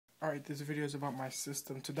Alright, this video is about my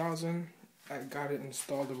System 2000. I got it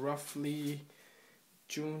installed roughly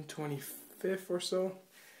June 25th or so.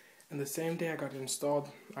 And the same day I got it installed,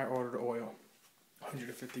 I ordered oil,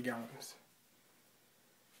 150 gallons.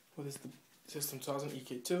 Well, this is the System 2000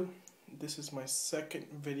 ek-2. This is my second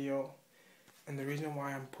video. And the reason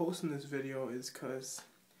why I'm posting this video is because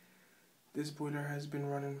this boiler has been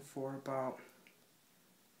running for about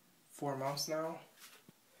 4 months now.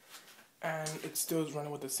 And it still is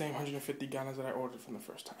running with the same 150 gallons that I ordered from the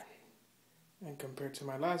first time. And compared to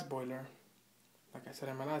my last boiler, like I said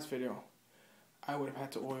in my last video, I would have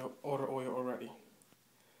had to order oil already.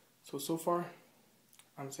 So far,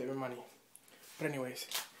 I'm saving money. But anyways,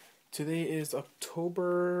 today is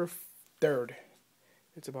October 3rd.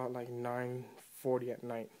 It's about like 9:40 at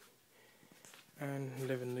night. And I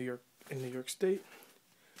live in New York State.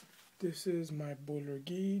 This is my boiler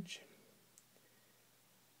gauge.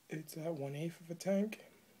 It's at 1/8 of a tank,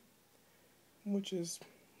 which is,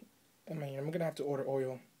 I'm going to have to order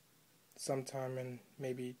oil sometime in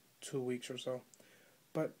maybe 2 weeks or so.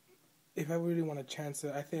 But if I really want to chance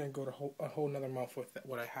it, I think I'd go to a whole nother month with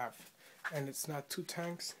what I have. And it's not 2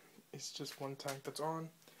 tanks, it's just 1 tank that's on,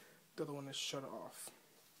 the other one is shut off.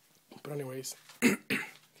 But anyways,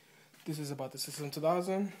 this is about the System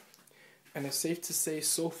 2000. And it's safe to say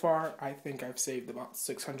so far, I think I've saved about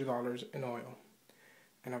 $600 in oil.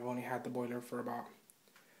 And I've only had the boiler for about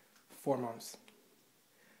 4 months.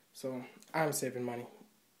 So I'm saving money.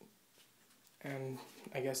 And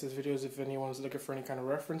I guess this video is if anyone's looking for any kind of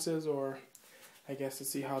references, or I guess to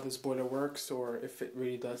see how this boiler works, or if it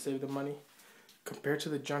really does save the money. Compared to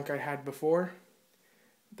the junk I had before,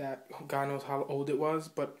 that God knows how old it was,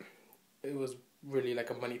 but it was really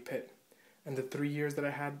like a money pit. And the 3 years that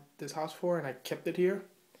I had this house for, and I kept it here,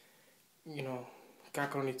 you know,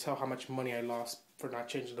 God can only tell how much money I lost for not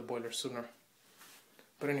changing the boiler sooner.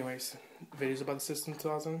 But anyways, the video's about the System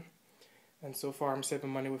 2000, and so far I'm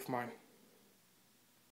saving money with mine.